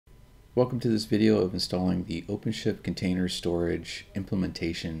Welcome to this video of installing the OpenShift container storage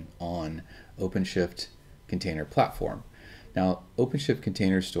implementation on OpenShift container platform. Now, OpenShift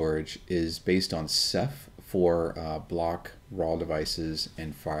container storage is based on Ceph for block raw devices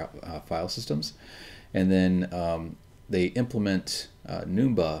and file systems, and then they implement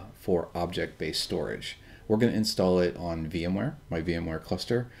Numba for object-based storage. We're going to install it on VMware, my VMware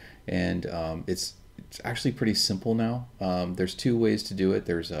cluster, and it's actually pretty simple now. There's two ways to do it.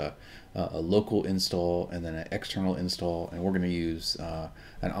 There's a local install and then an external install, and we're going to use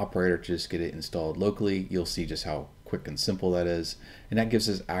an operator to just get it installed locally. You'll see just how quick and simple that is, and that gives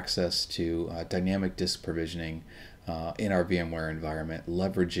us access to dynamic disk provisioning in our VMware environment,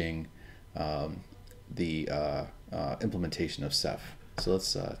 leveraging the implementation of Ceph. So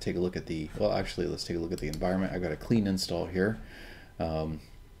let's take a look at let's take a look at the environment. I've got a clean install here.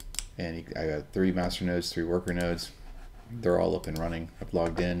 And I got 3 master nodes, 3 worker nodes. They're all up and running. I've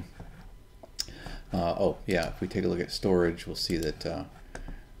logged in. Oh yeah, if we take a look at storage, we'll see that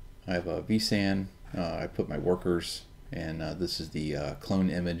I have a vSAN. I put my workers, and this is the clone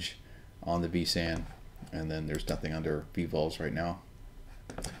image on the vSAN, and then there's nothing under vvols right now.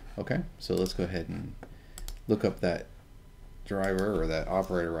 Okay, so let's go ahead and look up that driver, or that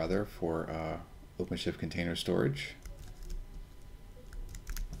operator rather, for OpenShift container storage.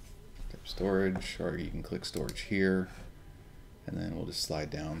 Storage, or you can click storage here, and then we'll just slide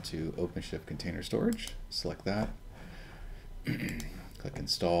down to OpenShift container storage, select that, click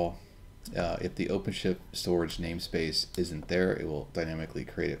install. If the OpenShift storage namespace isn't there, it will dynamically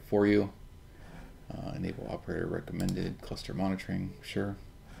create it for you. Enable operator recommended, cluster monitoring, sure.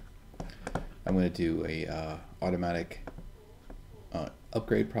 I'm going to do a automatic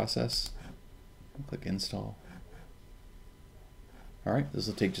upgrade process. Click install. All right, this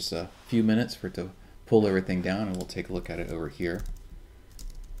will take just a few minutes for it to pull everything down, and we'll take a look at it over here.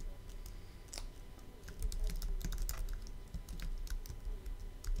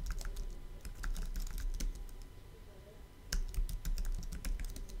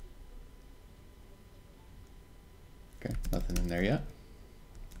 Okay, nothing in there yet.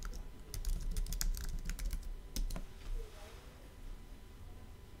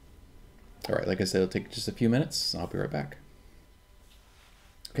 All right, like I said, it'll take just a few minutes. I'll be right back.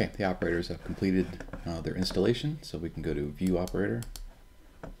 Okay, the operators have completed their installation, so we can go to View Operator.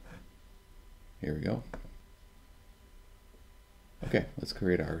 Here we go. Okay, let's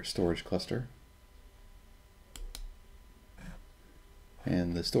create our storage cluster.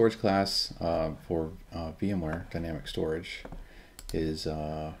 And the storage class for VMware Dynamic Storage is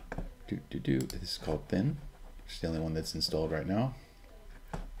this is called Thin, which is the only one that's installed right now.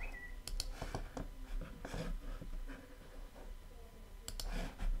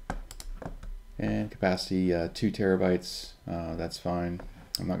 And capacity 2 terabytes, that's fine.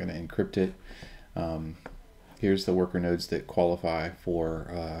 I'm not going to encrypt it. Here's the worker nodes that qualify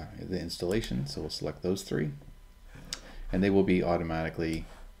for the installation, so we'll select those 3. And they will be automatically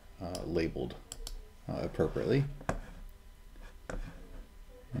labeled appropriately.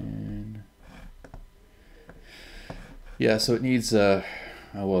 And yeah, so it needs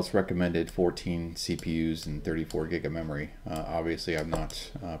well, it's recommended 14 CPUs and 34 gig of memory. Obviously, I'm not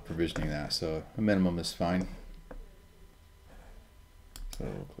provisioning that, so a minimum is fine. So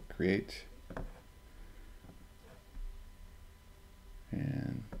we'll click Create.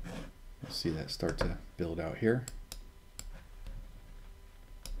 And you'll see that start to build out here.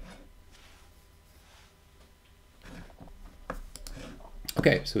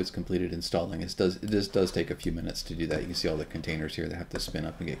 Okay, so it's completed installing. This does take a few minutes to do that. You can see all the containers here that have to spin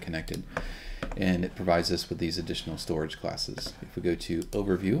up and get connected. And it provides us with these additional storage classes. If we go to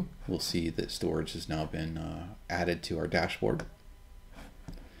Overview, we'll see that storage has now been added to our dashboard.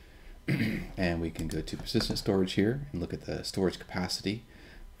 And we can go to persistent storage here and look at the storage capacity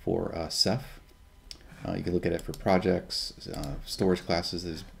for Ceph. You can look at it for projects, storage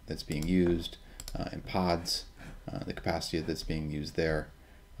classes that's being used, and pods. The capacity that's being used there.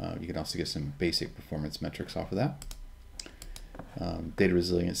 You can also get some basic performance metrics off of that. Data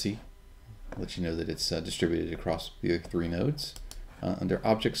resiliency, let you know that it's distributed across the 3 nodes. Under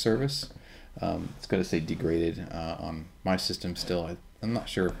object service, it's going to say degraded on my system still. I'm not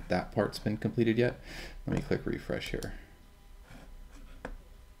sure if that part's been completed yet. Let me click refresh here.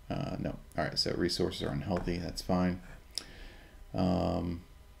 No. All right, so resources are unhealthy. That's fine.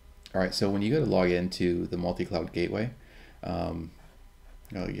 All right, so when you go to log into the multi-cloud gateway, oh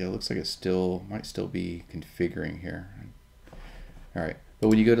yeah, it looks like it might still be configuring here. All right, but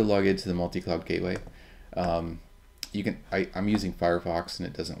when you go to log into the multi-cloud gateway, you can. I'm using Firefox and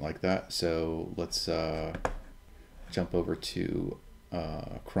it doesn't like that, so let's jump over to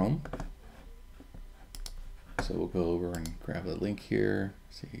Chrome. So we'll go over and grab the link here.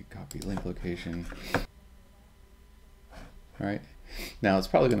 See, copy link location. All right. Now it's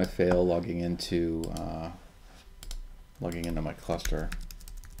probably going to fail logging into my cluster,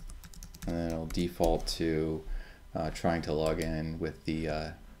 and then it'll default to trying to log in with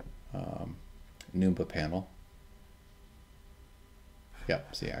the Numba panel.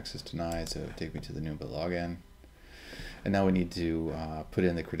 Yep, see, access denied, so it'll take me to the Numba login. And now we need to put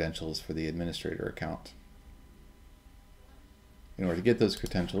in the credentials for the administrator account. In order to get those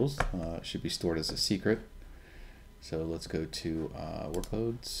credentials, it should be stored as a secret. So let's go to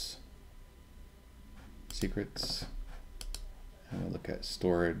workloads, secrets, and we'll look at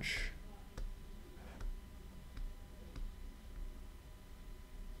storage.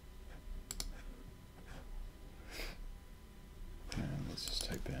 And let's just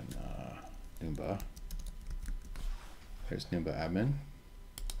type in Numba. There's Numba admin.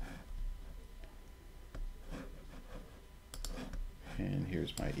 And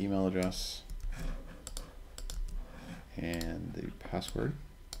here's my email address and the password.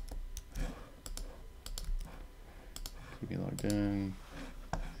 Keep me logged in.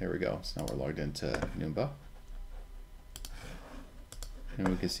 There we go. So now we're logged into Numba. And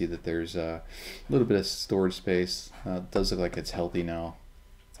we can see that there's a little bit of storage space. It does look like it's healthy now.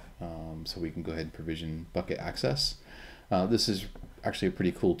 So we can go ahead and provision bucket access. This is actually a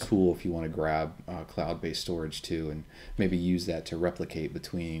pretty cool tool if you want to grab cloud-based storage too, and maybe use that to replicate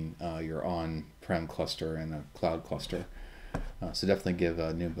between your on-prem cluster and a cloud cluster. So definitely give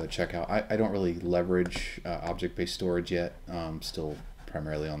Numba a check out. I don't really leverage object-based storage yet. Still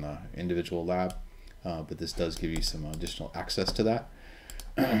primarily on the individual lab, but this does give you some additional access to that.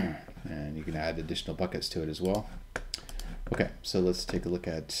 And you can add additional buckets to it as well. Okay, so let's take a look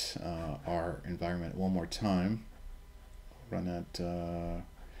at our environment one more time. Run that,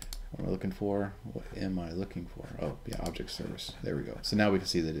 what am I looking for? What am I looking for? Oh, yeah, object service. There we go. So now we can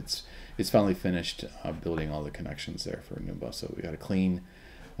see that it's finally finished building all the connections there for Numba. So we got a clean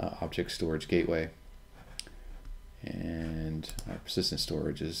object storage gateway, and our persistent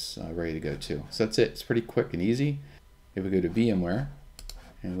storage is ready to go too. So that's it. It's pretty quick and easy. If we go to VMware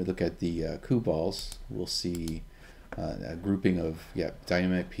and we look at the CUBALs, we'll see a grouping of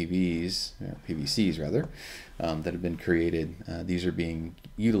dynamic PVs, or PVCs rather, that have been created. These are being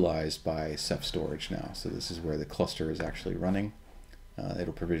utilized by Ceph storage now. So this is where the cluster is actually running.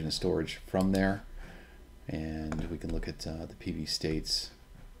 It'll provision storage from there, and we can look at the PV states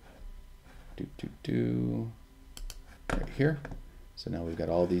right here. So now we've got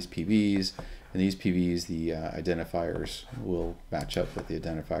all these PVs, and these PVs, the identifiers will match up with the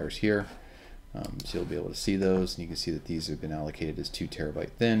identifiers here. So you'll be able to see those, and you can see that these have been allocated as 2 terabyte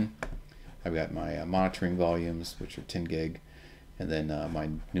thin. I've got my monitoring volumes, which are 10 gig, and then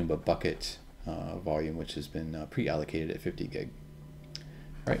my Numba bucket volume, which has been pre-allocated at 50 gig.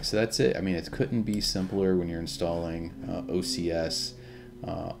 All right, so that's it. I mean, it couldn't be simpler when you're installing OCS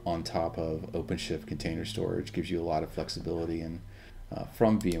on top of OpenShift container storage. Gives you a lot of flexibility and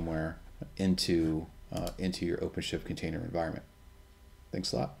from VMware into your OpenShift container environment.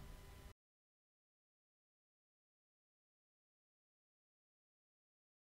 Thanks a lot.